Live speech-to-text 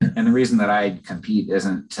And the reason that I compete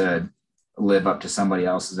isn't to live up to somebody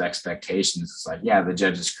else's expectations. It's like, yeah, the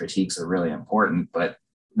judges' critiques are really important, but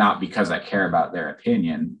not because I care about their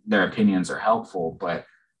opinion. Their opinions are helpful, but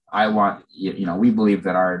I want, we believe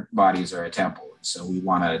that our bodies are a temple. So we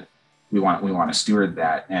want to steward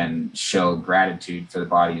that and show gratitude for the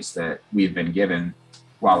bodies that we've been given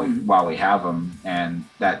while we have them. And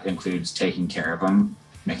that includes taking care of them,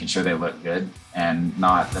 making sure they look good, and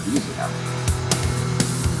not abusing them.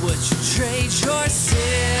 Would you trade your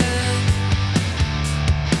sin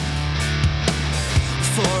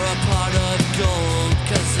for a pot of gold?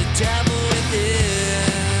 'Cause the devil within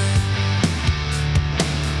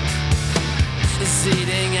is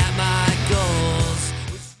eating at my goals.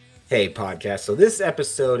 Hey, podcast. So this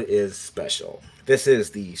episode is special. This is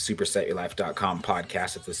the SuperSetYourLife.com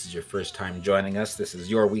podcast. If this is your first time joining us, this is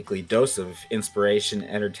your weekly dose of inspiration,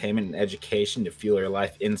 entertainment, and education to fuel your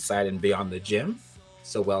life inside and beyond the gym.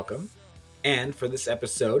 So welcome. And for this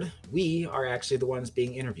episode, we are actually the ones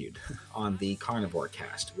being interviewed on the Carnivore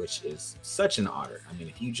Cast, which is such an honor. I mean,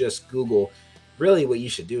 if you just Google, really what you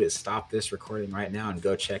should do is stop this recording right now and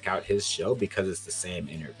go check out his show, because it's the same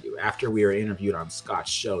interview. After we were interviewed on Scott's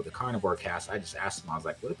show, the Carnivore Cast, I just asked him, I was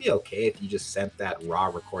like, would it be okay if you just sent that raw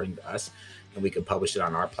recording to us and we could publish it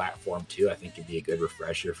on our platform too? I think it'd be a good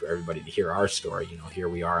refresher for everybody to hear our story. Here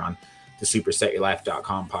we are on the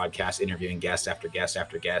SuperSetYourLife.com podcast, interviewing guest after guest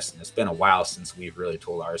after guest. And it's been a while since we've really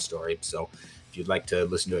told our story. So if you'd like to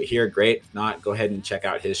listen to it here, great. If not, go ahead and check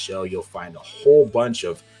out his show. You'll find a whole bunch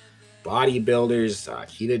of bodybuilders,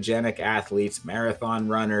 ketogenic athletes, marathon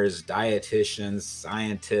runners, dietitians,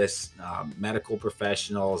 scientists, medical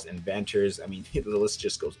professionals, inventors. I mean, the list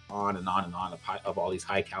just goes on and on and on of all these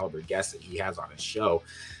high caliber guests that he has on his show.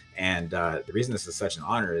 And the reason this is such an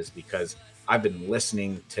honor is because I've been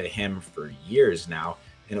listening to him for years now,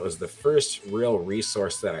 and it was the first real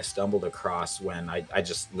resource that I stumbled across when I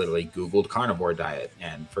just literally Googled carnivore diet.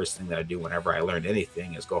 And first thing that I do whenever I learn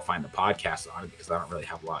anything is go find the podcast on it, because I don't really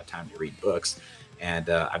have a lot of time to read books. And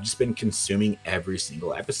I've just been consuming every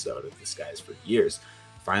single episode of this guy's for years.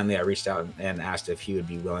 Finally, I reached out and asked if he would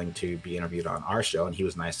be willing to be interviewed on our show, and he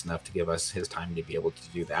was nice enough to give us his time to be able to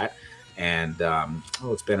do that. And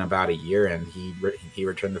it's been about a year, and he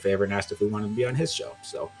returned the favor and asked if we wanted to be on his show.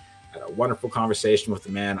 So I had a wonderful conversation with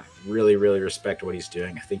the man. I really, really respect what he's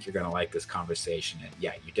doing. I think you're going to like this conversation. And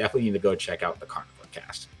yeah, you definitely need to go check out the Carnivore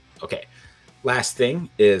Cast. Okay, last thing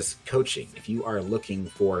is coaching. If you are looking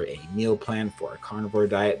for a meal plan for a carnivore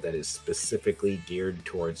diet that is specifically geared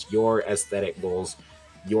towards your aesthetic goals,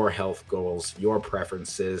 your health goals, your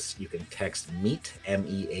preferences, you can text MEAT,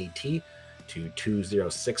 MEAT, to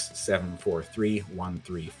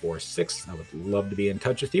 206-743-1346. I would love to be in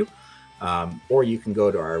touch with you. Or you can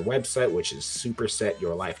go to our website, which is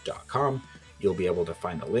SuperSetYourLife.com. You'll be able to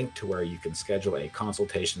find a link to where you can schedule a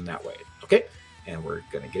consultation that way. Okay, and we're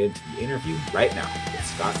going to get into the interview right now with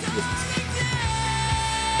Scott Winston.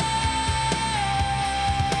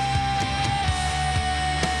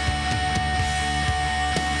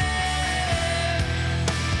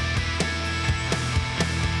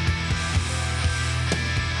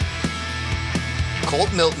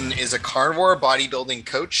 Colt Milton is a carnivore bodybuilding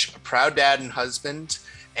coach, a proud dad and husband,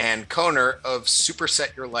 and co-owner of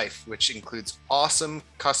Superset Your Life, which includes awesome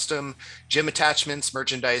custom gym attachments,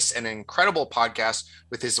 merchandise, and an incredible podcast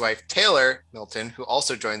with his wife, Taylor Milton, who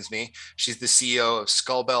also joins me. She's the CEO of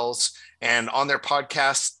Skull Bells. And on their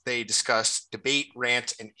podcast, they discuss, debate,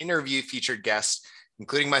 rant, and interview featured guests,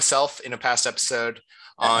 including myself in a past episode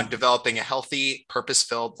on developing a healthy,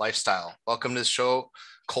 purpose-filled lifestyle. Welcome to the show,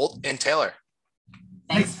 Colt and Taylor.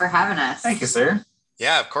 Thanks for having us. Thank you, sir.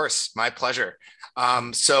 Yeah, of course. My pleasure.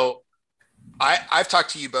 So I've talked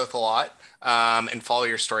to you both a lot and follow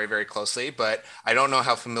your story very closely, but I don't know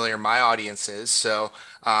how familiar my audience is. So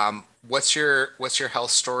what's your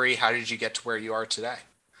health story? How did you get to where you are today?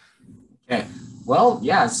 Okay. Well,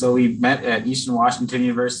 yeah. So we met at Eastern Washington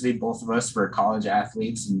University. Both of us were college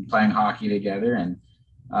athletes and playing hockey together. And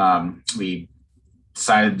we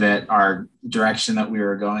decided that our direction that we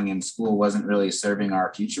were going in school wasn't really serving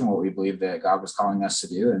our future and what we believed that God was calling us to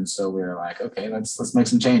do. And so we were like, okay, let's make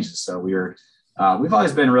some changes. So we've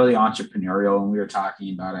always been really entrepreneurial, and we were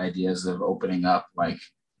talking about ideas of opening up like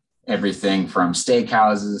everything from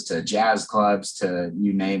steakhouses to jazz clubs to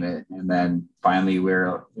you name it. And then finally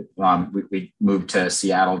we moved to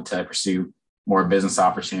Seattle to pursue more business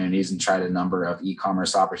opportunities and tried a number of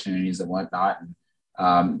e-commerce opportunities and whatnot. And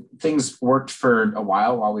things worked for a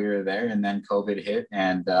while we were there, and then COVID hit,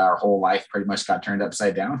 and our whole life pretty much got turned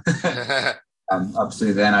upside down. Up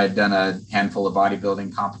to then, I'd done a handful of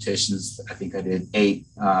bodybuilding competitions. I think I did 8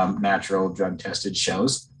 natural drug tested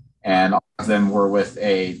shows. And all of them were with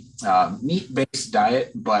a meat-based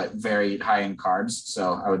diet, but very high in carbs.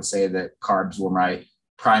 So I would say that carbs were my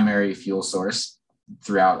primary fuel source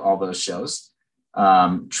throughout all those shows.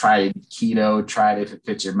 Tried keto, tried if it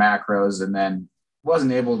fits your macros, and then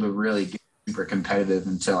wasn't able to really get super competitive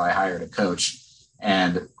until I hired a coach.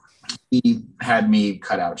 And he had me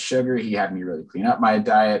cut out sugar. He had me really clean up my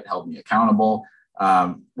diet, held me accountable.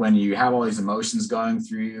 When you have all these emotions going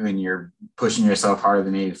through you and you're pushing yourself harder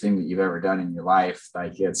than anything that you've ever done in your life,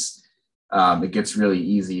 like it gets really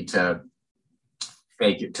easy to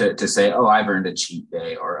fake it, to say, oh, I've earned a cheat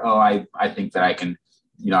day, or, oh, I think that I can,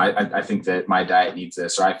 I think that my diet needs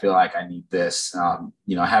this, or I feel like I need this.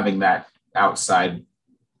 Having that outside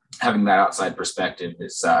perspective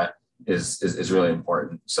is really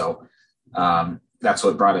important. So that's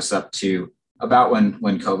what brought us up to about when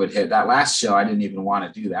COVID hit. That last show, I didn't even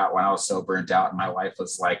want to do that one. I was so burnt out, and my wife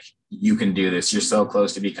was like, you can do this. You're so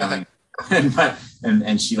close to becoming.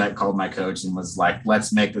 and she like called my coach and was like,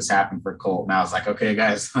 let's make this happen for Colt. And I was like, okay,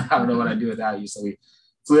 guys, I don't know what I'd do without you. So we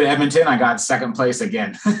flew to Edmonton. I got second place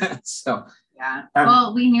again. So yeah.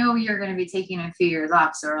 Well, we knew you were going to be taking a few years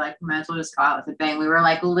off. So we're like, we might as well just go out with a bang. We were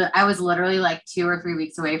like, I was literally like 2 or 3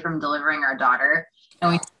 weeks away from delivering our daughter.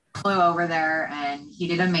 And we flew over there, and he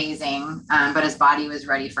did amazing. But his body was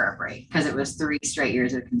ready for a break because it was 3 straight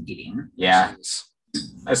years of competing. Yeah.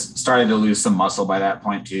 I started to lose some muscle by that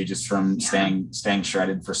point too, just from staying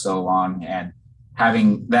shredded for so long, and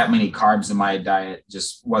having that many carbs in my diet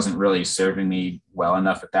just wasn't really serving me well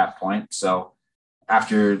enough at that point. So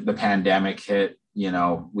after the pandemic hit,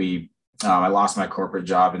 I lost my corporate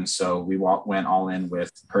job. And so we went all in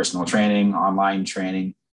with personal training, online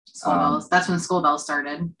training. Skull Bells. That's when Skull Bells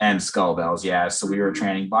started. And Skull Bells. Yeah. So we were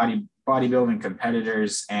training bodybuilding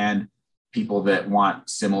competitors and people that want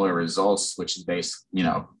similar results, which is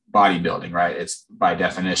bodybuilding, right? It's by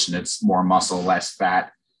definition, it's more muscle, less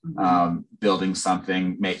fat, building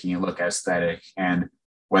something, making it look aesthetic. And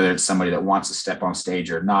whether it's somebody that wants to step on stage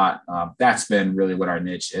or not, that's been really what our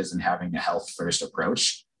niche is, and having a health first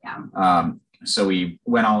approach. Yeah. So we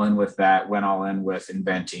went all in with that, went all in with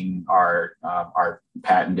inventing our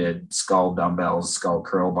patented skull dumbbells, skull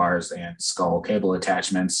curl bars, and skull cable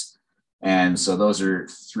attachments. And so those are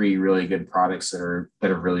 3 really good products that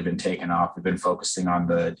have really been taken off. We've been focusing on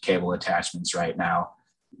the cable attachments right now.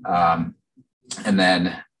 And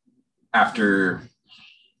then after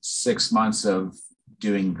 6 months of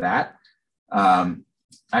doing that,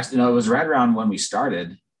 actually, no, it was right around when we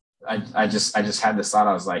started. I just had this thought.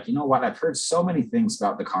 I was like, you know what? I've heard so many things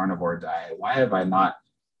about the carnivore diet. Why have I not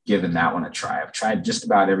given that one a try? I've tried just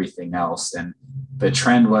about everything else. And the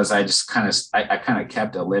trend was I kind of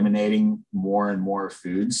kept eliminating more and more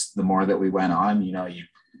foods the more that we went on. You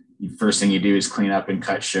first thing you do is clean up and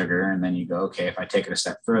cut sugar. And then you go, okay, if I take it a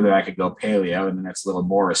step further, I could go paleo, and then that's a little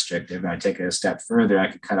more restrictive. And I take it a step further,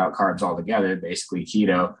 I could cut out carbs altogether, basically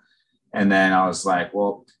keto. And then I was like,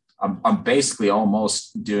 well, I'm basically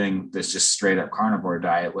almost doing this just straight up carnivore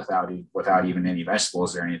diet without even any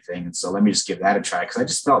vegetables or anything. And so let me just give that a try, because I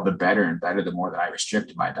just felt the better and better the more that I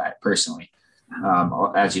restricted my diet personally.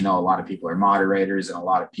 As you know, a lot of people are moderators, and a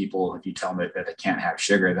lot of people, if you tell them that they can't have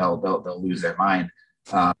sugar, they'll lose their mind.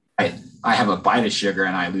 I have a bite of sugar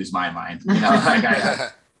and I lose my mind.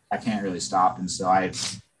 I can't really stop. And so I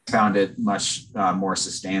found it much more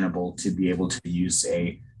sustainable to be able to use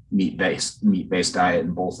a meat-based diet,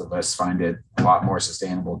 and both of us find it a lot more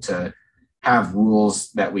sustainable to have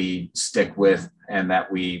rules that we stick with and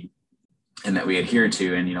that we adhere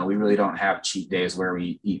to. And we really don't have cheat days where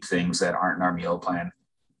we eat things that aren't in our meal plan.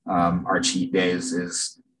 Our cheat days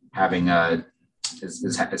is having a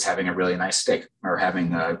really nice steak, or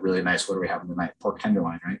having a really nice, what do we have tonight? Pork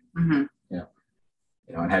tenderloin, right? Mm-hmm. Yeah.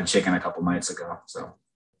 And had chicken a couple nights ago. So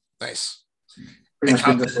nice. Pretty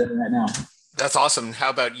much good right now. That's awesome. How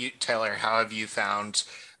about you, Taylor? How have you found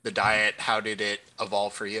the diet? How did it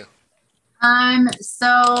evolve for you?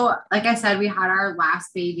 So like I said, we had our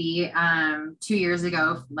last baby 2 years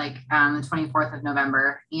ago, like the 24th of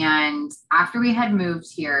November. And after we had moved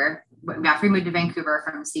here, after we moved to Vancouver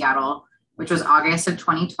from Seattle, which was August of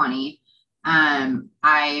 2020,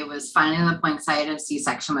 I was finally on the point side of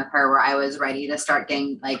C-section with her, where I was ready to start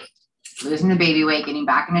losing the baby weight, getting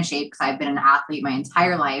back into shape, because I've been an athlete my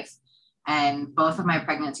entire life. And both of my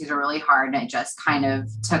pregnancies were really hard, and it just kind of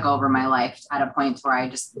took over my life at a point where I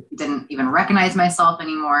just didn't even recognize myself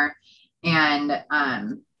anymore. And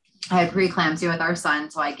I had preeclampsia with our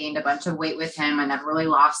son, so I gained a bunch of weight with him. I never really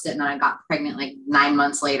lost it, and then I got pregnant like 9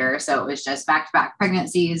 months later. So it was just back-to-back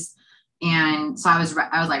pregnancies. And so I was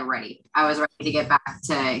ready. I was ready to get back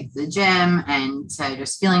to the gym and to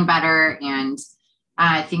just feeling better. And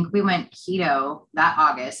I think we went keto that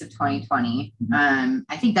August of 2020.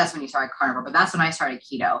 I think that's when you started carnivore, but that's when I started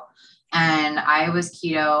keto. And I was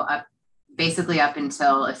keto basically up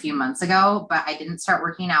until a few months ago, but I didn't start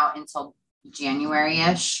working out until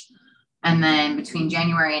January-ish. And then between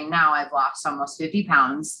January and now, I've lost almost 50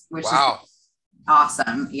 pounds, which is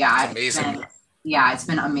awesome. Yeah. That's amazing. It's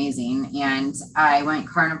been amazing. And I went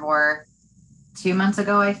carnivore 2 months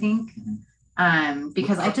ago, I think.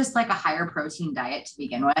 Because I just like a higher protein diet to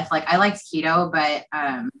begin with. Like I liked keto, but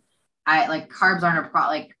I like carbs aren't a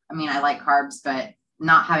problem. I like carbs, but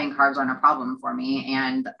not having carbs aren't a problem for me.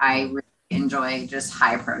 And I really enjoy just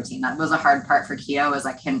high protein. That was a hard part for keto, was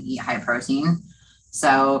I couldn't eat high protein.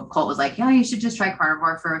 So Colt was like, yeah, you should just try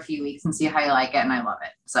carnivore for a few weeks and see how you like it. And I love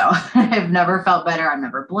it. So I've never felt better. I'm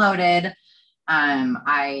never bloated.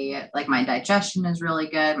 I like my digestion is really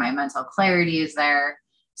good. My mental clarity is there.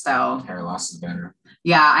 So hair loss is better.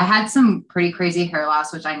 Yeah, I had some pretty crazy hair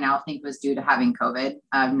loss, which I now think was due to having COVID.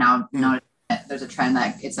 I've now noticed that there's a trend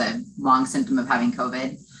that it's a long symptom of having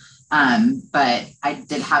COVID. But I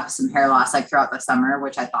did have some hair loss like throughout the summer,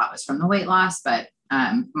 which I thought was from the weight loss. But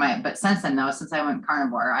but since then, though, since I went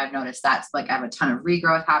carnivore, I've noticed that's like I have a ton of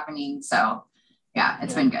regrowth happening. So yeah,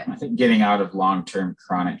 it's been good. I think getting out of long-term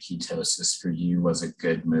chronic ketosis for you was a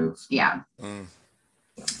good move. Yeah.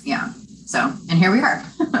 Yeah. So, and here we are.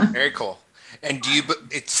 Very cool. And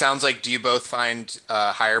it sounds like, do you both find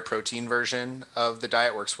a higher protein version of the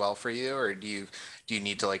diet works well for you, or do you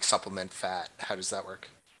need to like supplement fat? How does that work?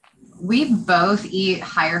 We both eat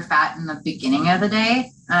higher fat in the beginning of the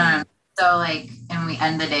day. So like, and we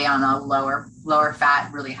end the day on a lower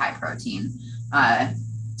fat, really high protein.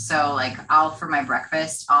 So like for my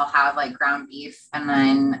breakfast, I'll have like ground beef, and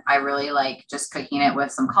then I really like just cooking it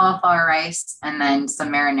with some cauliflower rice and then some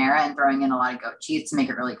marinara and throwing in a lot of goat cheese to make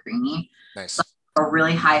it really creamy. Nice. So a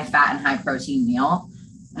really high fat and high protein meal.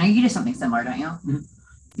 I know you do something similar, don't you? Mm-hmm.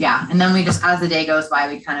 Yeah. And then we just, as the day goes by,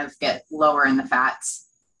 we kind of get lower in the fats.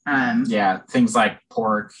 Things like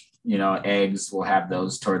pork, eggs, we'll have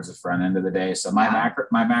those towards the front end of the day. So my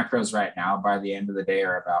macros right now by the end of the day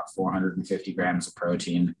are about 450 grams of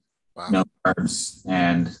protein, no carbs,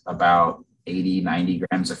 and about 80, 90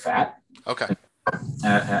 grams of fat. Okay.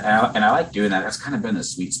 And I like doing that. That's kind of been the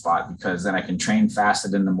sweet spot, because then I can train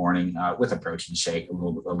fasted in the morning with a protein shake, a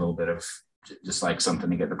little bit of just like something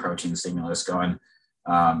to get the protein stimulus going,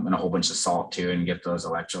 and a whole bunch of salt too, and get those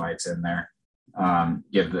electrolytes in there.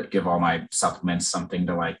 Give all my supplements something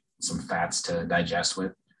to like some fats to digest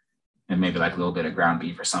with, and maybe like a little bit of ground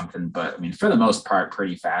beef or something. But I mean, for the most part,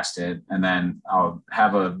 pretty fasted. And then I'll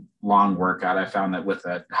have a long workout. I found that with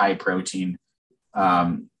a high protein,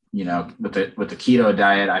 with the keto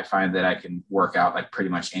diet, I find that I can work out like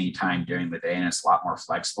pretty much any time during the day, and it's a lot more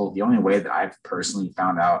flexible. The only way that I've personally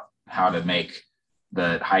found out how to make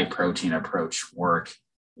the high protein approach work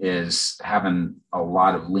is having a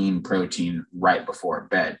lot of lean protein right before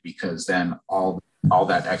bed, because then all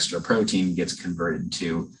that extra protein gets converted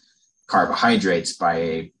to carbohydrates by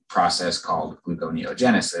a process called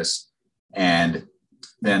gluconeogenesis. And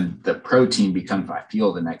then the protein becomes my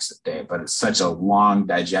fuel the next day. But it's such a long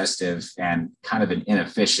digestive and kind of an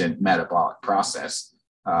inefficient metabolic process,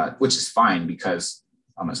 which is fine because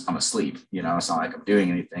I'm asleep. It's not like I'm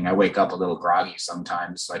doing anything. I wake up a little groggy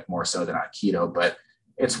sometimes, like more so than on keto, but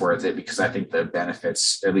it's worth it because I think the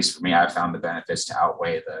benefits, at least for me, I've found the benefits to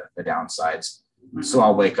outweigh the downsides. So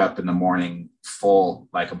I'll wake up in the morning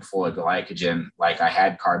I'm full of glycogen, like I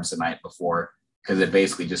had carbs the night before, because it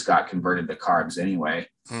basically just got converted to carbs anyway.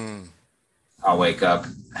 I'll wake up,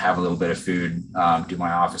 have a little bit of food, do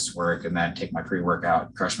my office work, and then take my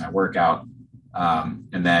pre-workout, crush my workout.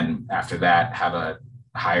 And then after that, have a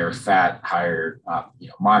higher fat,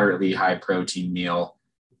 moderately high protein meal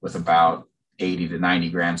with about 80 to 90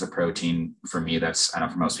 grams of protein. For me, I know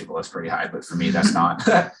for most people that's pretty high, but for me, that's not.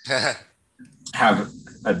 Have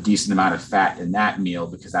a decent amount of fat in that meal,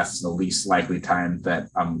 because that's the least likely time that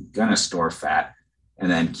I'm going to store fat, and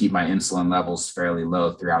then keep my insulin levels fairly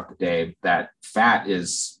low throughout the day. That fat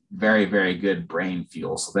is very, very good brain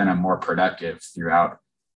fuel. So then I'm more productive throughout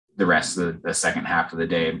the rest of the second half of the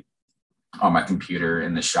day on my computer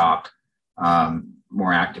in the shop,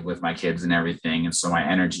 more active with my kids and everything. And so my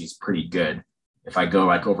energy is pretty good. If I go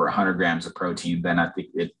like over 100 grams of protein, then I think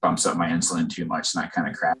it bumps up my insulin too much and I kind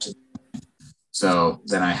of crash it. So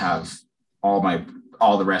then I have all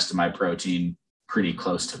the rest of my protein pretty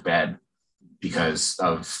close to bed because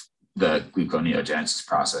of the gluconeogenesis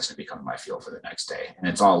process to become my fuel for the next day. And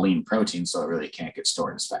it's all lean protein, so it really can't get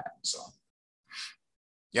stored as fat. So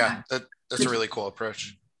yeah, that's a really cool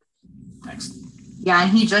approach. Thanks. Yeah,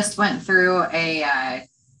 and he just went through a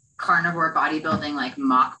carnivore bodybuilding like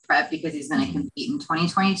mock prep because he's going to compete in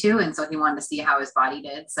 2022, and so he wanted to see how his body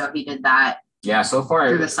did. So he did that. Yeah, so far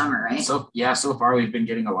through the summer, right? So far we've been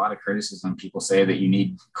getting a lot of criticism. People say that you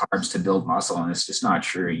need carbs to build muscle, and it's just not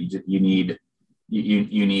true. You need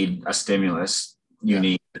a stimulus. You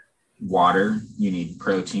need water. You need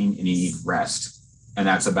protein, and you need rest, and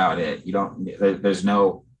that's about it. You don't. There's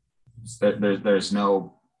no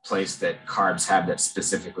place that carbs have that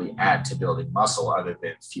specifically add to building muscle other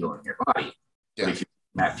than fueling your body. Yeah. But if you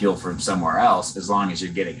get that fuel from somewhere else, as long as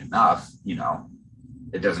you're getting enough,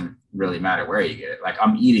 it doesn't really matter where you get it. Like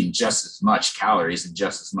I'm eating just as much calories and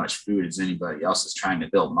just as much food as anybody else is trying to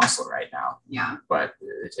build muscle right now. Yeah. But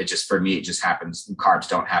it just, for me, it just happens. Carbs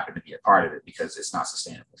don't happen to be a part of it because it's not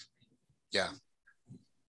sustainable. Yeah.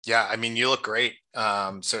 Yeah. I mean, you look great.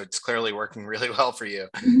 So it's clearly working really well for you.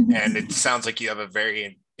 And it sounds like you have a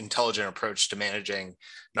very intelligent approach to managing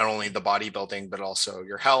not only the bodybuilding, but also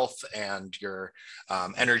your health and your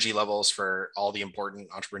energy levels for all the important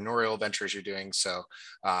entrepreneurial ventures you're doing. So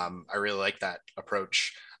I really like that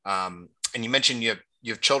approach. And you mentioned you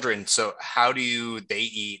have children. So how do they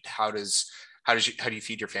eat? How do you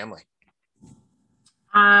feed your family?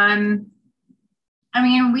 I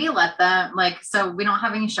mean, we let them so we don't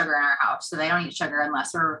have any sugar in our house. So they don't eat sugar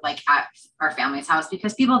unless we're like at our family's house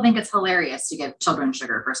because people think it's hilarious to give children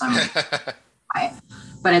sugar for some reason.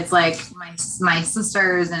 But it's like my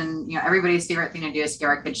sisters and, everybody's favorite thing to do is give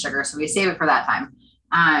our kids sugar. So we save it for that time.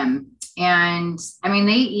 And I mean,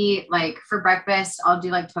 they eat for breakfast, I'll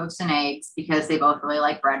do toast and eggs because they both really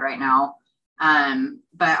like bread right now.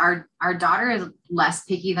 But our daughter is less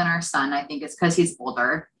picky than our son. I think it's because he's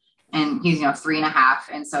older. And he's, 3.5.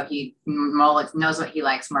 And so he knows what he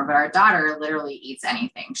likes more. But our daughter literally eats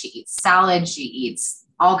anything. She eats salad. She eats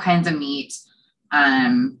all kinds of meat.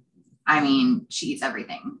 She eats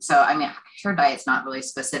everything. So, her diet's not really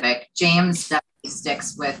specific. James definitely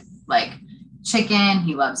sticks with chicken.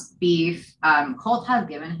 He loves beef. Colt has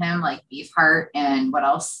given him beef heart and what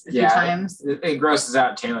else a few times. It grosses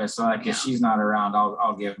out Taylor. So if she's not around,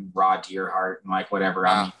 I'll give him raw deer heart and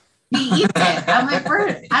whatever. He eats it. I'm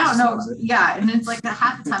I don't know. Yeah. And it's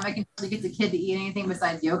half the time I can really get the kid to eat anything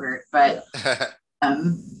besides yogurt. But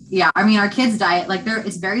our kids' diet,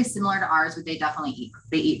 it's very similar to ours, but they definitely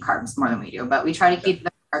eat carbs more than we do. But we try to keep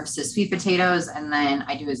the carbs to sweet potatoes, and then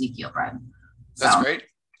I do Ezekiel bread. That's great.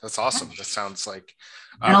 That's awesome. That sounds like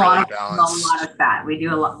and really a lot of fat. We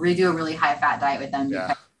do a really high fat diet with them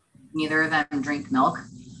because neither of them drink milk.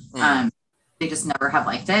 They just never have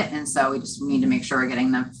liked it. And so we just need to make sure we're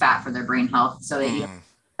getting them fat for their brain health. So they eat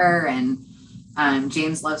better. And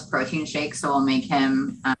James loves protein shakes. So we'll make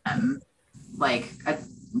him a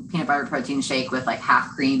peanut butter protein shake with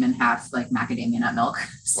half cream and half macadamia nut milk.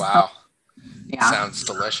 So, wow. Yeah. Sounds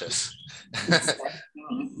delicious.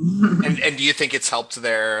 and do you think it's helped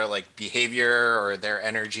their behavior or their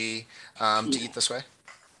energy to eat this way?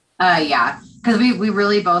 Yeah. Cause we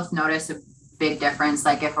really both notice a big difference.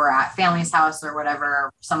 If we're at family's house or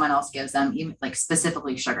whatever, someone else gives them even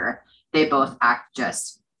specifically sugar, they both act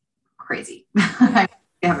just crazy.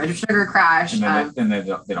 They have a sugar crash. And then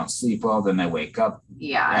they don't sleep well. Then they wake up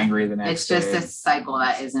angry the next day. It's just a cycle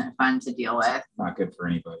that isn't fun to deal with. Not good for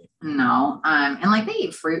anybody. No. And they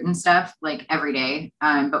eat fruit and stuff every day.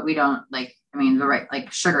 But we don't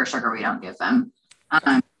sugar we don't give them.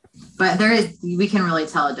 But we can really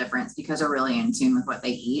tell a difference because we're really in tune with what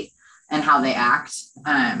they eat and how they act.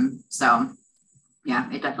 So yeah,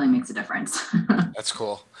 it definitely makes a difference. That's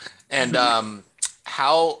cool. And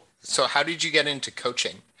how did you get into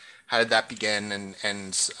coaching? How did that begin?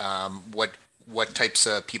 And what types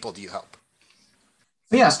of people do you help?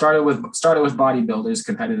 Yeah, started with bodybuilders,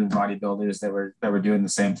 competitive bodybuilders that were doing the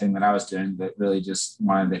same thing that I was doing, that really just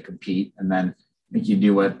wanted to compete. And then I think you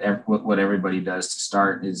do what everybody does to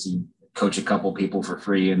start is you coach a couple people for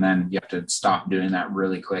free, and then you have to stop doing that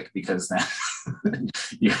really quick because then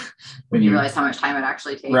you realize how much time it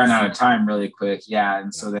actually takes. Run out of time really quick. Yeah.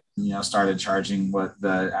 And so then, started charging what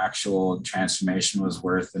the actual transformation was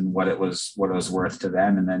worth and what it was worth to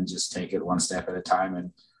them, and then just take it one step at a time,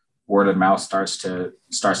 and word of mouth starts to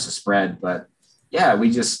spread. But yeah,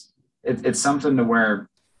 it's something to where,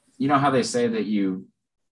 how they say that you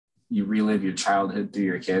relive your childhood through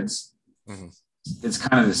your kids. Mm-hmm. It's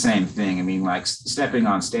kind of the same thing. Stepping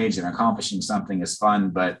on stage and accomplishing something is fun,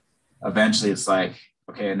 but eventually it's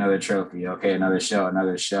okay, another trophy, okay, another show.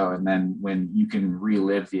 And then when you can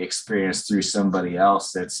relive the experience through somebody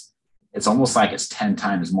else, it's almost like it's 10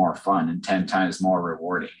 times more fun and 10 times more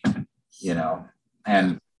rewarding,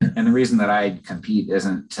 and the reason that I compete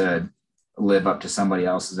isn't to live up to somebody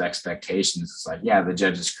else's expectations. It's the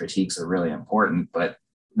judges' critiques are really important, but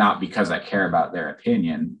not because I care about their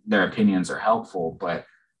opinion. Their opinions are helpful, but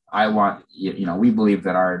I want, we believe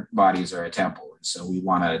that our bodies are a temple. And so we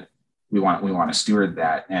want to steward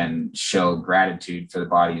that and show gratitude for the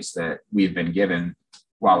bodies that we've been given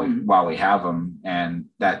while we have them. And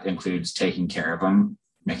that includes taking care of them,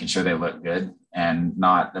 making sure they look good, and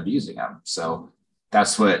not abusing them. So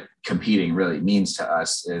that's what competing really means to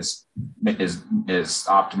us, is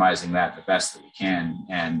optimizing that the best that we can,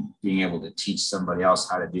 and being able to teach somebody else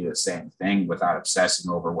how to do the same thing without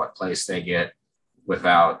obsessing over what place they get,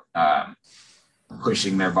 without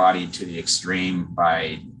pushing their body to the extreme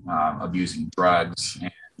by abusing drugs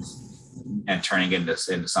and turning into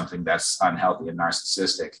something that's unhealthy and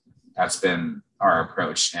narcissistic. That's been our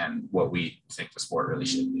approach and what we think the sport really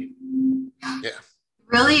should be. Yeah.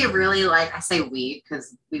 Really, like, I say we,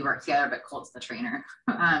 because we work together, but Colt's the trainer.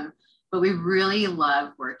 But we really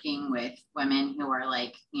love working with women who are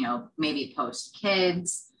like, maybe post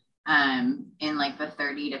kids, in like the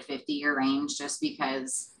 30 to 50 year range, just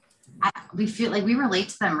because we feel like we relate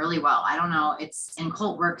to them really well. I don't know. And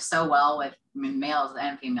Colt works so well with males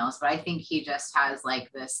and females, but I think he just has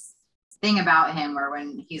like this thing about him where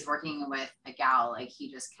when he's working with a gal, like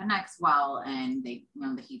he just connects well, and they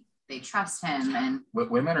trust him. And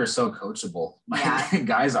women are so coachable. Yeah.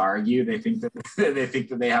 Guys argue. They think that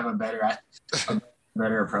they have a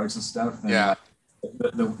better approach and stuff. And yeah.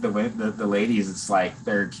 The ladies, it's like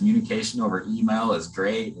their communication over email is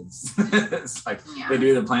great. It's like they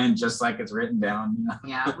do the plan just like it's written down.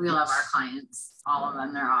 Yeah, we love our clients, all of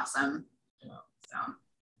them. They're awesome. Yeah. So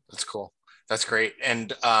That's cool. That's great.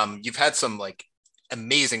 And you've had some like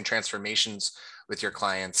amazing transformations with your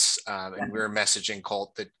clients. And we were messaging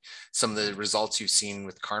Colt that some of the results you've seen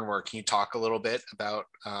with carnivore. Can you talk a little bit about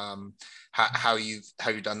how you've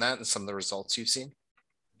done that and some of the results you've seen?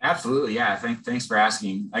 Absolutely. Yeah. Thanks for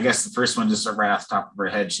asking. I guess the first one, just right off the top of her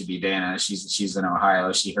head, should be Dana. She's in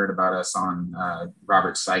Ohio. She heard about us on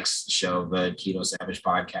Robert Sykes' show, the Keto Savage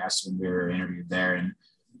podcast, when we were interviewed there, and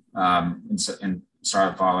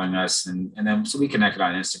started following us. And then so we connected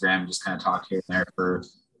on Instagram, just kind of talked here and there for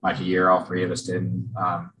like a year. All three of us did.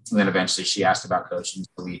 And then eventually she asked about coaching.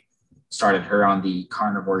 So we started her on the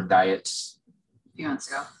carnivore diet a few months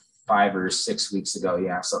ago, 5 or 6 weeks ago.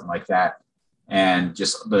 Yeah, something like that. And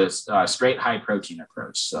just the straight high protein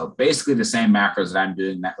approach. So basically the same macros that I'm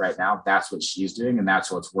doing that right now, that's what she's doing. And that's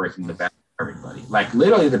what's working the best for everybody. Like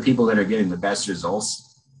literally the people that are getting the best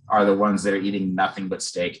results are the ones that are eating nothing but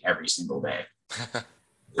steak every single day.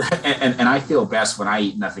 and I feel best when I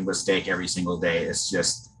eat nothing but steak every single day. It's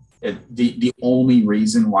just the only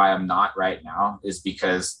reason why I'm not right now is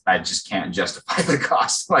because I just can't justify the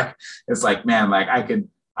cost. Like, it's like, man, like I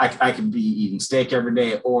could be eating steak every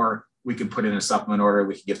day, or we could put in a supplement order.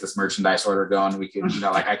 We could get this merchandise order going. We could,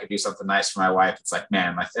 like I could do something nice for my wife. It's like,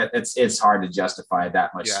 man, like it's hard to justify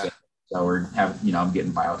that much. Yeah. So I'm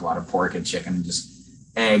getting by with a lot of pork and chicken and just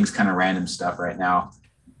eggs, kind of random stuff right now.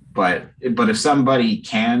 But if somebody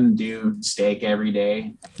can do steak every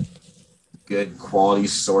day, good quality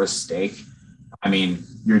source steak, I mean,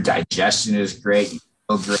 your digestion is great. You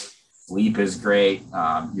feel great. Sleep is great.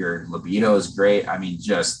 Your libido is great. I mean,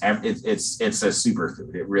 just it's a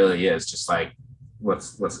superfood. It really is. Just like what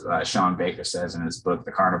Sean Baker says in his book,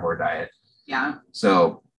 The Carnivore Diet. Yeah.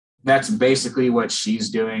 So that's basically what she's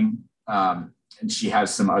doing. And she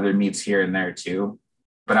has some other meats here and there too.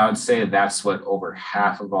 But I would say that's what over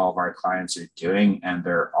half of all of our clients are doing. And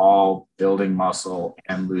they're all building muscle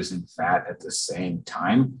and losing fat at the same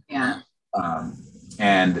time. Yeah.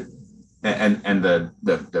 And the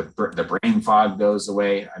brain fog goes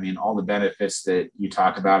away. I mean, all the benefits that you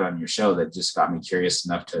talk about on your show that just got me curious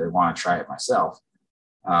enough to want to try it myself.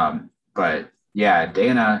 But yeah,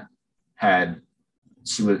 Dana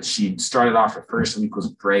she started off, her first week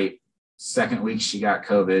was great. Second week, she got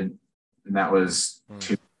COVID, and that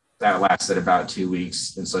that lasted about 2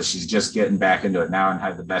 weeks. And so she's just getting back into it now and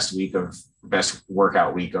had the best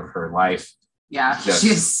workout week of her life. Yeah,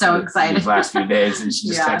 she's so excited these last few days. And she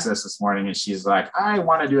just texted us this morning and she's like, I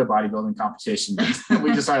want to do a bodybuilding competition.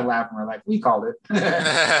 We just started laughing. We're like, we called it.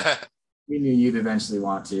 We knew you'd eventually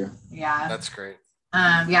want to. Yeah. That's great.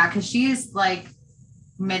 Yeah, because she's like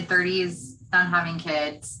mid-30s, done having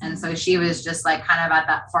kids. And so she was just like kind of at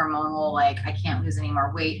that hormonal, like, I can't lose any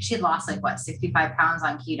more weight. She had lost like 65 pounds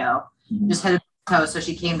on keto, just hit a plateau. So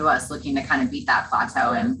she came to us looking to kind of beat that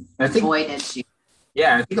plateau, and boy, did she.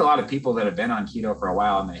 Yeah, I think a lot of people that have been on keto for a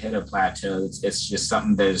while and they hit a plateau, it's just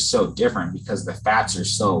something that is so different because the fats are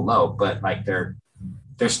so low, but like they're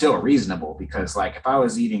still reasonable. Because like if I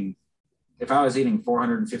was eating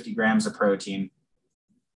 450 grams of protein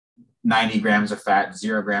 90 grams of fat,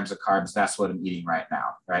 0 grams of carbs. That's what I'm eating right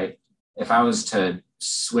now, right? If I was to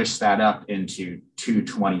switch that up into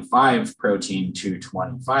 225 protein,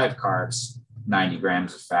 225 carbs, 90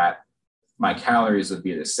 grams of fat, my calories would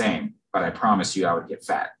be the same, but I promise you I would get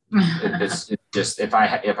fat. It's just if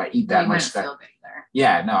I eat that much fat.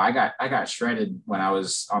 Yeah, no, I got shredded when I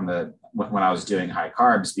was doing high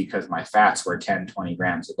carbs because my fats were 10, 20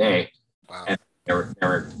 grams a day. Wow. And they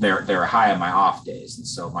were high on my off days. And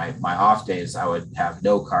so my off days I would have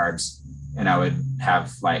no carbs and I would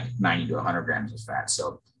have like 90 to 100 grams of fat.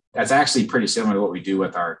 So that's actually pretty similar to what we do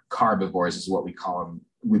with our carbivores, is what we call them.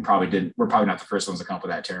 We're probably not the first ones to come up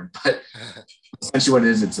with that term, but essentially what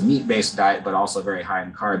it is, it's a meat-based diet, but also very high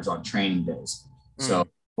in carbs on training days. So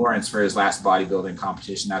Lawrence, for his last bodybuilding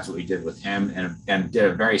competition, that's what we did with him, and did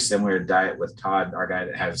a very similar diet with Todd, our guy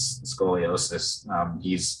that has scoliosis.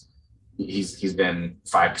 He's been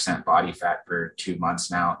 5% body fat for 2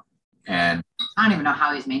 months now. And I don't even know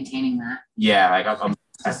how he's maintaining that. Yeah, like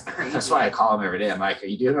that's why I call him every day. I'm like, "Are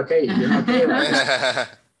you doing okay? You doing okay?" Like,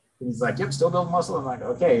 he's like, "Yep, still building muscle." I'm like,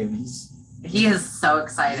 "Okay." And he is so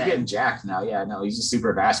excited. He's getting jacked now. Yeah, no, he's just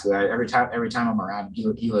super vascular. Every time I'm around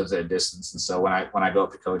him, he lives at a distance, and so when I go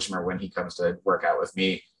up to coach him or when he comes to work out with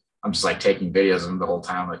me, I'm just like taking videos of him the whole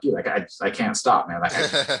time. I'm like, dude, like I can't stop, man. Like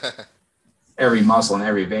every muscle and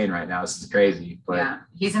every vein right now. This is crazy. But yeah,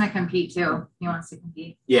 he's gonna compete too. He wants to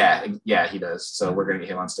compete. Yeah, he does. So we're gonna get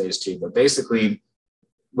him on stage too. But basically,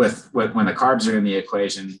 with when the carbs are in the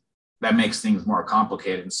equation, that makes things more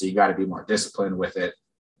complicated, and so you got to be more disciplined with it.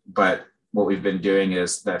 But what we've been doing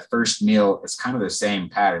is that first meal is kind of the same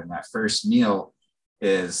pattern. That first meal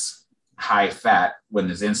is high fat when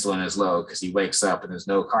his insulin is low because he wakes up and there's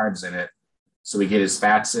no carbs in it. So we get his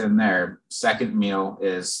fats in there. Second meal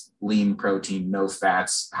is lean protein, no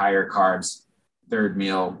fats, higher carbs. Third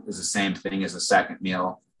meal is the same thing as the second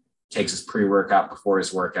meal. Takes his pre-workout before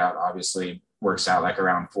his workout, obviously works out like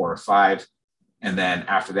around 4 or 5. And then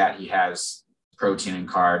after that, he has protein and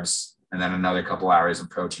carbs, and then another couple hours of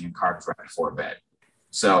protein and carbs right before bed.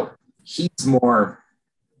 So he's more,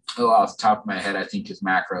 off the top of my head, I think his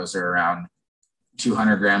macros are around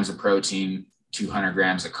 200 grams of protein, 200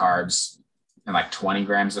 grams of carbs, and like 20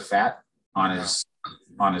 grams of fat on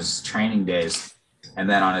his training days. And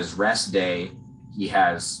then on his rest day, he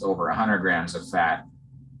has over 100 grams of fat,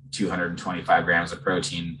 225 grams of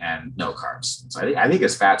protein, and no carbs. So I think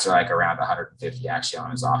his fats are like around 150 actually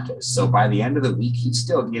on his off days. So by the end of the week, he's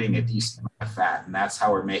still getting a decent amount of fat. And that's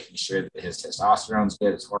how we're making sure that his testosterone's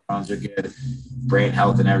good, his hormones are good, brain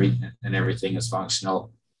health and everything is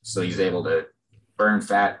functional. So he's able to burn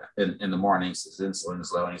fat in the mornings, his insulin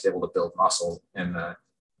is low, and he's able to build muscle in the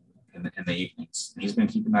evenings. And he's been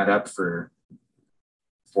keeping that up for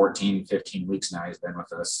 14, 15 weeks now. He's been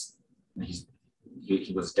with us, and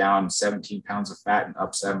he was down 17 pounds of fat and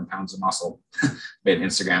up 7 pounds of muscle. Made an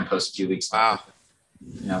Instagram post a few weeks ago. Wow.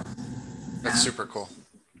 Yeah. That's super cool.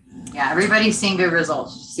 Yeah, everybody's seeing good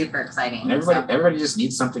results. Super exciting. Everybody just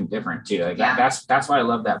needs something different too. Like that's why I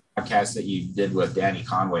love that podcast that you did with Danny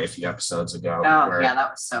Conway a few episodes ago. Yeah,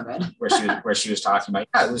 that was so good. where she was talking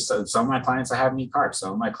about, some of my clients I have eat carbs,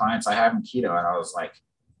 some of my clients I have in keto, and I was like,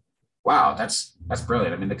 wow, that's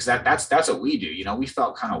brilliant. I mean, because that's what we do. You know, we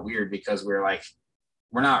felt kind of weird because we're like,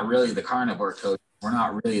 we're not really the carnivore coach. We're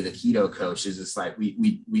not really the keto coaches. It's like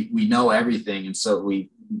we know everything, and so we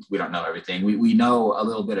don't know everything. We know a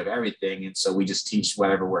little bit of everything, and so we just teach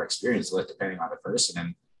whatever we're experienced with, depending on the person.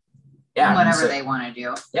 And yeah, whatever they want to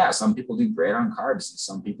do. Yeah, some people do great on carbs, and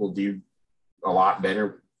some people do a lot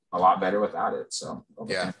better without it. So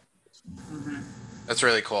yeah, that's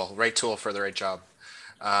really cool. Right tool for the right job.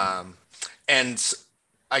 And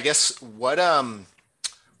I guess where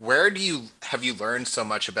have you learned so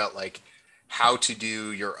much about like how to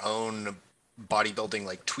do your own bodybuilding,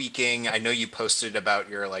 like tweaking? I know you posted about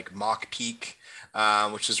your like mock peak,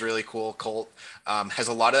 which is really cool. Colt, has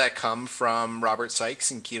a lot of that come from Robert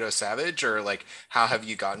Sykes and Keto Savage, or like how have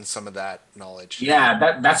you gotten some of that knowledge?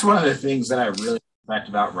 Yeah, that's one of the things that I really respect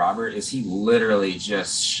about Robert is he literally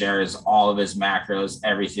just shares all of his macros,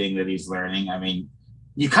 everything that he's learning. I mean,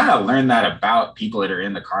 you kind of learn that about people that are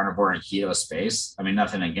in the carnivore and keto space. I mean,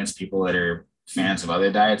 nothing against people that are fans of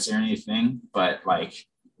other diets or anything, but like,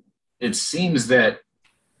 it seems that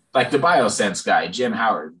like the Biosense guy, Jim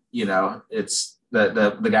Howard, you know, it's the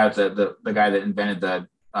guy that invented the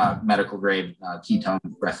medical grade ketone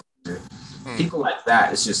breathalyzer. People like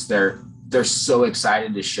that, it's just they're so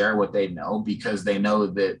excited to share what they know because they know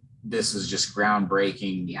that this is just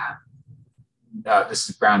groundbreaking. Yeah. This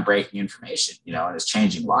is groundbreaking information, you know, and it's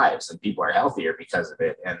changing lives, and people are healthier because of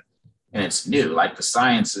it. And and it's new. Like the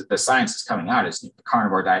science is coming out is new. The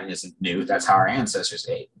carnivore diet isn't new. That's how our ancestors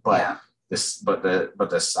ate. But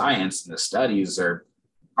the science and the studies are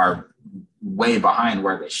way behind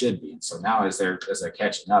where they should be. And so now as they're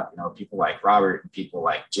catching up, people like Robert and people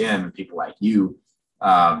like Jim and people like you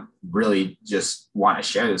really just want to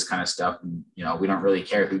share this kind of stuff. And, we don't really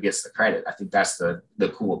care who gets the credit. I think that's the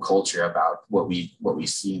cool culture about what we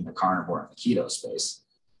see in the carnivore and the keto space.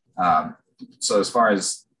 So as far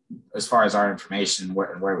as our information and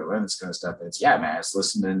where we learn this kind of stuff, it's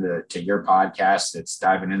listening to your podcast. It's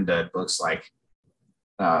diving into books like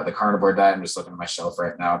The Carnivore Diet. I'm just looking at my shelf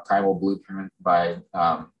right now. Primal Blueprint by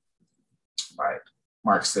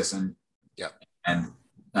Mark Sisson. Yeah. And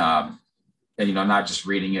not just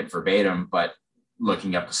reading it verbatim, but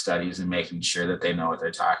looking up the studies and making sure that they know what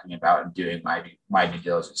they're talking about and doing my due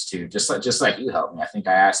diligence too. Just like you helped me. I think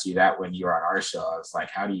I asked you that when you were on our show. I was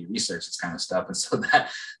like, how do you research this kind of stuff? And so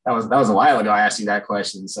that was a while ago. I asked you that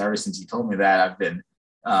question. So ever since you told me that, I've been,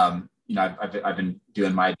 I've been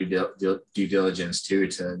doing my due diligence too,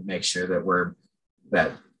 to make sure that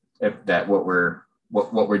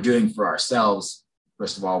what we're doing for ourselves,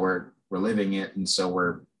 first of all, we're living it. And so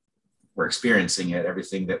we're experiencing it.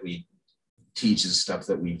 Everything that we teach is stuff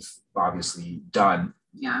that we've obviously done.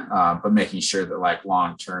 Yeah. But making sure that like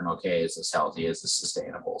long term, is this healthy? Is this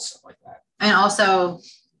sustainable? Stuff like that. And also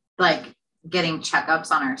like getting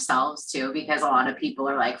checkups on ourselves too, because a lot of people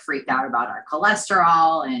are like freaked out about our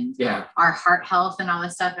cholesterol and our heart health and all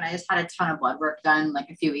this stuff. And I just had a ton of blood work done like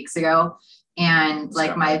a few weeks ago. And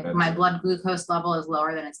like my blood glucose level is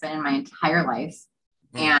lower than it's been in my entire life.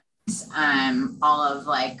 And all of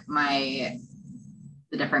like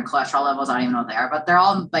the different cholesterol levels, I don't even know what they are, but they're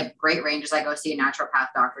all like great ranges. I go see a naturopath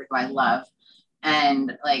doctor who I love.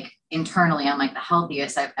 And like internally, I'm like the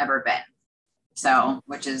healthiest I've ever been. So,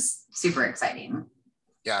 which is super exciting.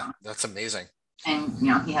 Yeah, that's amazing. And,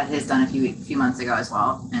 he had his done a few months ago as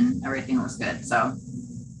well, and everything was good. So,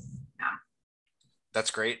 yeah.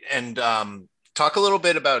 That's great. And talk a little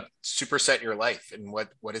bit about Superset Your Life and what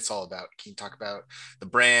it's all about. Can you talk about the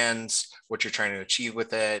brands, what you're trying to achieve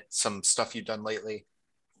with it, some stuff you've done lately?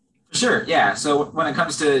 Sure. Yeah. So when it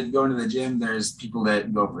comes to going to the gym, there's people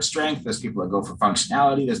that go for strength. There's people that go for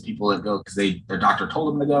functionality. There's people that go because their doctor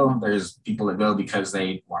told them to go. There's people that go because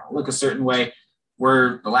they want to look a certain way.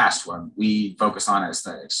 We're the last one. We focus on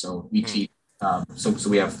aesthetics. So we teach. So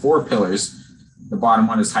we have 4 pillars. The bottom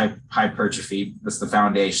one is hypertrophy. That's the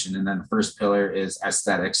foundation. And then the first pillar is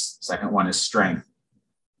aesthetics. Second one is strength.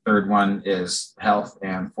 Third one is health.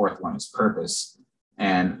 And fourth one is purpose.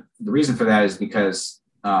 And the reason for that is because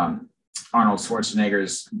Arnold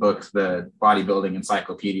Schwarzenegger's book, the Bodybuilding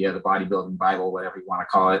Encyclopedia, the Bodybuilding Bible, whatever you want to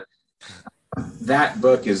call it, that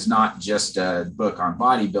book is not just a book on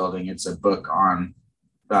bodybuilding. It's a book on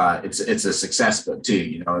it's a success book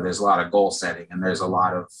too. There's a lot of goal setting, and there's a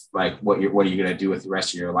lot of like what are you going to do with the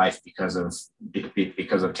rest of your life because of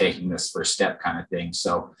taking this first step kind of thing.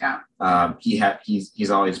 So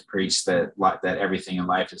he's always preached that everything in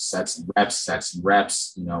life is sets and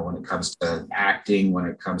reps. When it comes to acting, when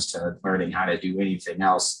it comes to learning how to do anything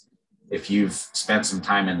else, if you've spent some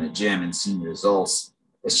time in the gym and seen results,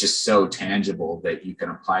 it's just so tangible that you can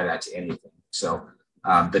apply that to anything. So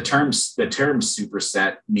the term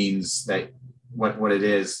superset means that what it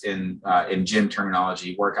is in gym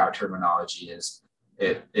terminology, workout terminology, is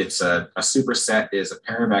it's a superset is a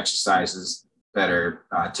pair of exercises that are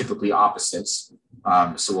typically opposites.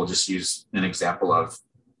 So we'll just use an example of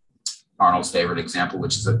Arnold's favorite example,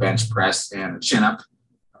 which is a bench press and a chin up.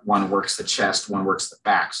 One works the chest, one works the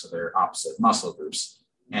back. So they're opposite muscle groups.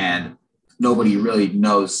 And nobody really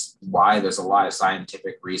knows why. There's a lot of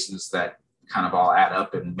scientific reasons that kind of all add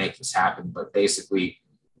up and make this happen. But basically,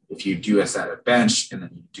 if you do a set of bench and then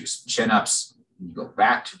you do some chin-ups and you go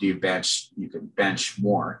back to do bench, you can bench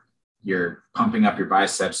more. You're pumping up your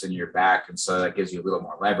biceps and your back. And so that gives you a little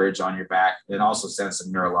more leverage on your back. It also sends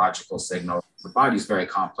some neurological signals. The body's very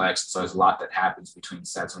complex. So there's a lot that happens between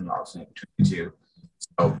sets when you alternate between the two.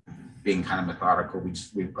 So being kind of methodical,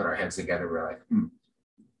 we put our heads together. We're like,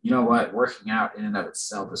 you know what? Working out in and of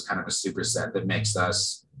itself is kind of a superset that makes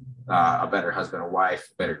us a better husband or wife,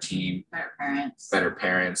 better team, better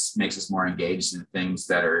parents, makes us more engaged in things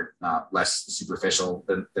that are less superficial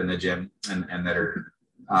than the gym and that are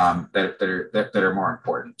more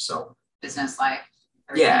important. So business life.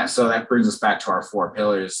 Everything. Yeah. So that brings us back to our 4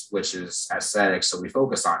 pillars, which is aesthetics. So we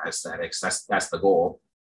focus on aesthetics. That's the goal.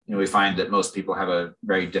 We find that most people have a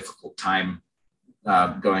very difficult time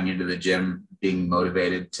going into the gym, being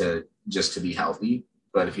motivated to be healthy.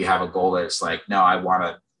 But if you have a goal that's like, no, I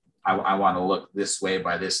want I want to look this way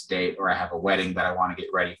by this date, or I have a wedding that I want to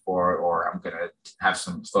get ready for, or I'm going to have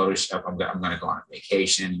some Photoshop. I'm going to go on a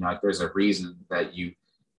vacation. You know, like there's a reason that you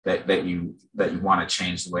want to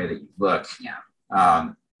change the way that you look.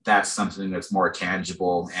 Yeah. That's something that's more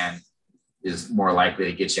tangible and is more likely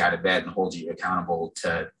to get you out of bed and hold you accountable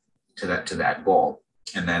to that goal.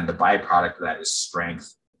 And then the byproduct of that is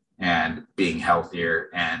strength and being healthier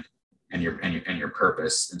and your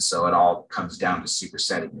purpose. And so it all comes down to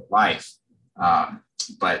supersetting your life.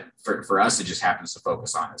 But for us, it just happens to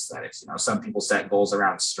focus on aesthetics. You know, some people set goals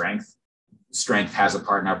around strength. Strength has a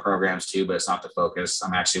part in our programs too, but it's not the focus.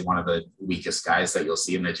 I'm actually one of the weakest guys that you'll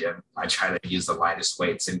see in the gym. I try to use the lightest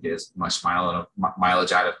weights and get as much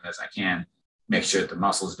mileage out of them as I can, make sure that the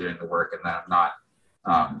muscles doing the work and that I'm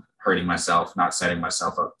not hurting myself, not setting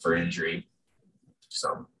myself up for injury.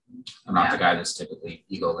 So I'm not the guy that's typically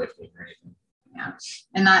ego lifting or anything. Yeah.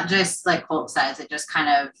 And not just like Colt says, it just kind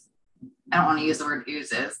of, I don't want to use the word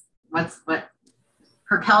oozes. What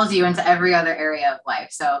propels you into every other area of life.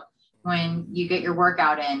 So when you get your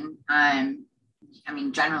workout in, I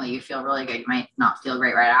mean, generally you feel really good. You might not feel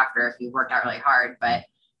great right after if you worked out really hard, but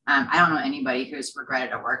I don't know anybody who's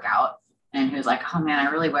regretted a workout and who's like, oh man, I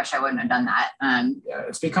really wish I wouldn't have done that. Yeah,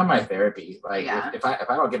 it's become my therapy. Like if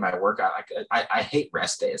I don't get my workout, I hate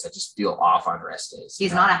rest days. I just feel off on rest days.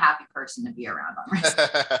 He's not a happy person to be around on rest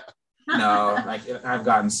days. No, like I've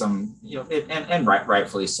gotten some, you know, and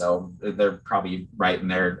rightfully so. They're probably right in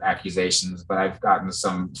their accusations, but I've gotten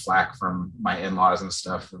some flack from my in-laws and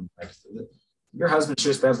stuff. And like, your husband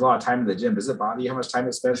sure spends a lot of time in the gym. Does it bother you how much time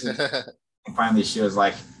it spends? And finally, she was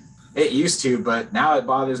like, it used to, but now it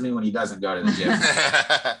bothers me when he doesn't go to the gym.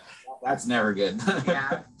 That's never good.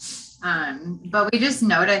 Yeah. But we just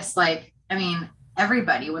noticed, like, I mean,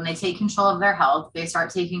 everybody, when they take control of their health, they start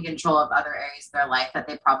taking control of other areas of their life that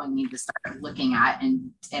they probably need to start looking at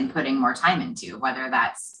and putting more time into, whether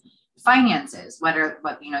that's finances,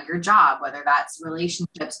 your job, whether that's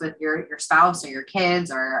relationships with your spouse or your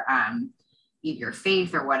kids or your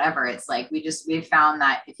faith or whatever. It's like we've found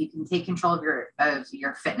that if you can take control of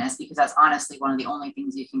your fitness, because that's honestly one of the only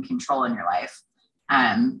things you can control in your life,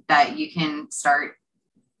 that you can start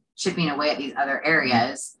chipping away at these other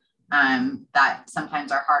areas that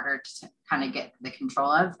sometimes are harder to kind of get the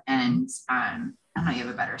control of. And I don't know, you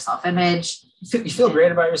have a better self-image. You feel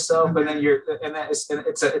great about yourself, but then it's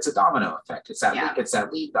a domino effect. It's that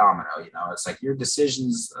lead domino, you know, it's like your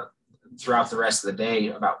decisions throughout the rest of the day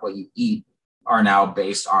about what you eat are now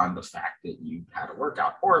based on the fact that you had a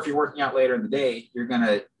workout. Or if you're working out later in the day, you're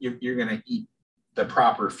gonna eat the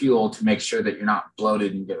proper fuel to make sure that you're not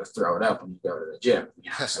bloated and gonna throw it up when you go to the gym.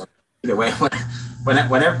 Yeah. So either way,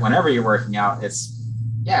 whenever you're working out, it's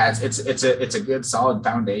a good solid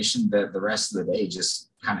foundation that the rest of the day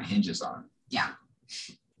just kind of hinges on. Yeah.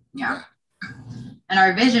 And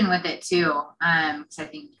our vision with it too, because I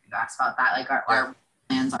think you asked about that, like our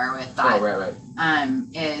plans are with that. Oh, right.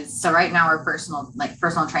 Is so right now we're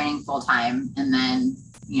personal training full time, and then,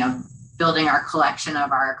 you know, building our collection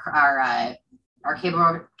of our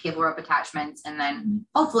cable rope attachments, and then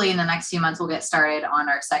hopefully in the next few months we'll get started on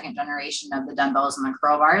our second generation of the dumbbells and the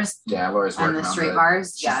curl bars. Yeah, Laura's working on the straight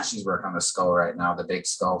bars. She's working on the skull right now, the big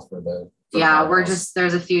skull for the.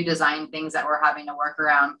 There's a few design things that we're having to work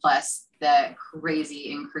around, plus the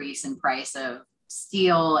crazy increase in price of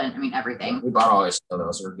steel and, I mean, everything. We bought all our steel,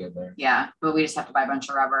 those were good there. Yeah, but we just have to buy a bunch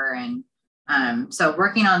of rubber, and so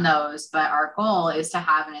working on those. But our goal is to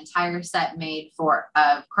have an entire set made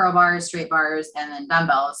of curl bars, straight bars, and then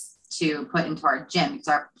dumbbells to put into our gym, because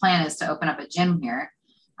our plan is to open up a gym here,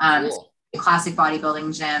 cool. A classic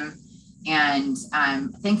bodybuilding gym. And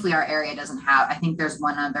thankfully our area doesn't have, I think there's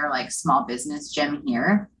one other like small business gym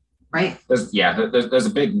here, right? There's a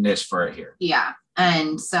big niche for it here. Yeah.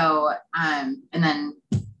 And so,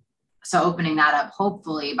 so opening that up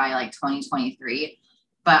hopefully by like 2023,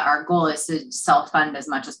 but our goal is to self-fund as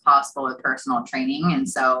much as possible with personal training. And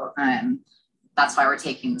so that's why we're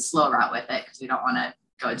taking the slow route with it, because we don't want to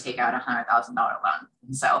go take out $100,000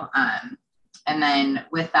 loan. So, and then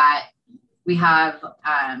with that, we have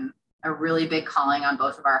a really big calling on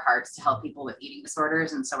both of our hearts to help people with eating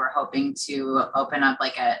disorders. And so we're hoping to open up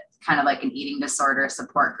like a kind of like an eating disorder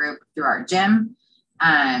support group through our gym.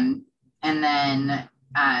 And then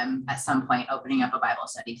at some point opening up a Bible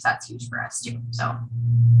study, because that's huge for us too. So,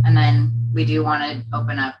 and then we do want to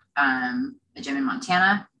open up a gym in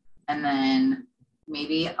Montana, and then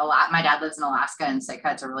maybe my dad lives in Alaska, and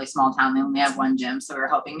Sitka, it's a really small town. They only have one gym. So we're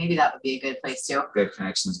hoping maybe that would be a good place too. Good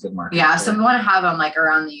connections, good market. Yeah. So we want to have them like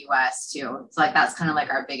around the US too. It's like, that's kind of like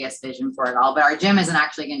our biggest vision for it all. But our gym isn't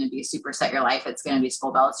actually going to be Super Set Your Life. It's going to be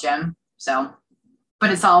Skull Belts Gym. So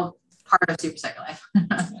but it's all part of Superset Your Life.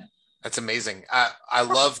 That's amazing. I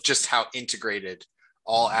love just how integrated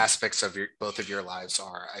all aspects of both of your lives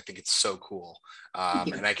are. I think it's so cool.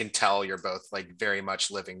 And I can tell you're both like very much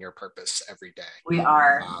living your purpose every day. We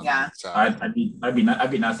are. Yeah. So I'd be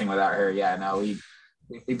nothing without her. Yeah. No,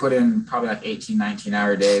 we put in probably like 18,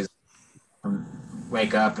 19-hour days from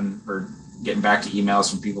wake up and we're getting back to emails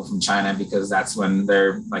from people from China because that's when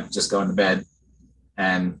they're like just going to bed.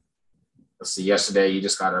 And let's see, yesterday you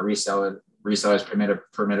just got a resellers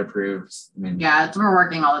permit approved. I mean, yeah, we're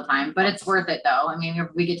working all the time, but it's worth it though. I mean,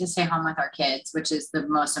 we get to stay home with our kids, which is the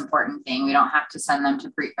most important thing. We don't have to send them to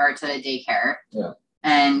daycare. Yeah.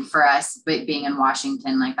 And for us, being in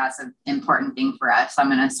Washington, like that's an important thing for us. I'm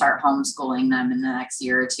going to start homeschooling them in the next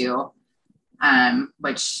year or two,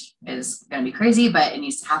 which is going to be crazy, but it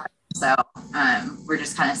needs to happen. So we're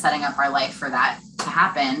just kind of setting up our life for that to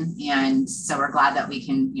happen. And so we're glad that we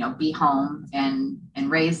can, be home and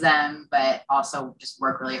raise them, but also just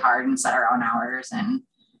work really hard and set our own hours and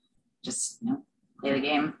just, play the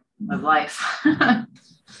game of life.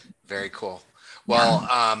 Very cool. Well,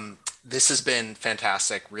 this has been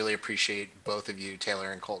fantastic. Really appreciate both of you,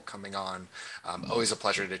 Taylor and Colt, coming on. Always a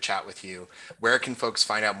pleasure to chat with you. Where can folks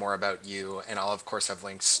find out more about you? And I'll, of course, have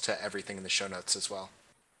links to everything in the show notes as well.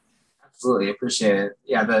 Absolutely. Appreciate it.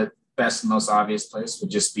 Yeah, the best, most obvious place would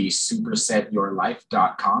just be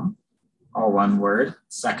supersetyourlife.com. All one word.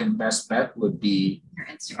 Second best bet would be your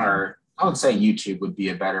Instagram. I would say YouTube would be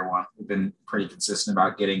a better one. We've been pretty consistent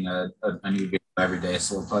about getting a new video every day.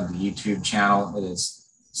 So we'll plug the YouTube channel. It is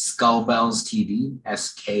Skullbells TV,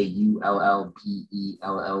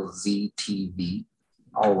 SKULLBELLZ TV,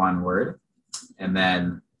 all one word. And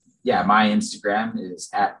then, my Instagram is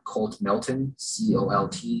at Colt Milton,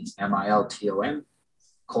 COLTMILTON.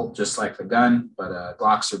 Colt just like the gun, but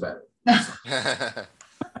Glocks are better.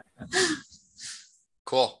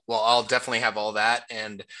 Cool. Well, I'll definitely have all that,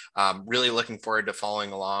 and really looking forward to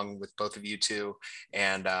following along with both of you two.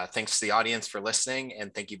 And thanks to the audience for listening,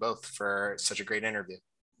 and thank you both for such a great interview.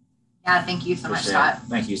 Yeah, thank you so much, Scott.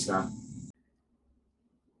 Thank you, Scott.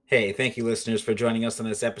 Hey, thank you, listeners, for joining us on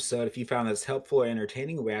this episode. If you found this helpful or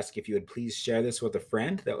entertaining, we ask if you would please share this with a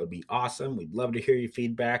friend. That would be awesome. We'd love to hear your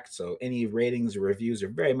feedback. So any ratings or reviews are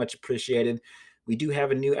very much appreciated. We do have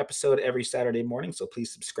a new episode every Saturday morning, so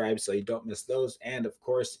please subscribe so you don't miss those. And of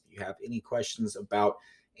course, if you have any questions about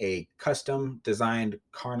a custom designed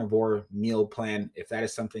carnivore meal plan, if that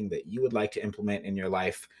is something that you would like to implement in your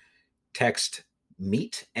life, text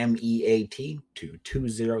MEAT, MEAT, to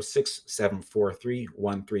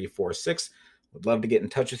 206-743-1346. Would love to get in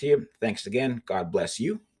touch with you. Thanks again. God bless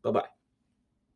you. Bye-bye.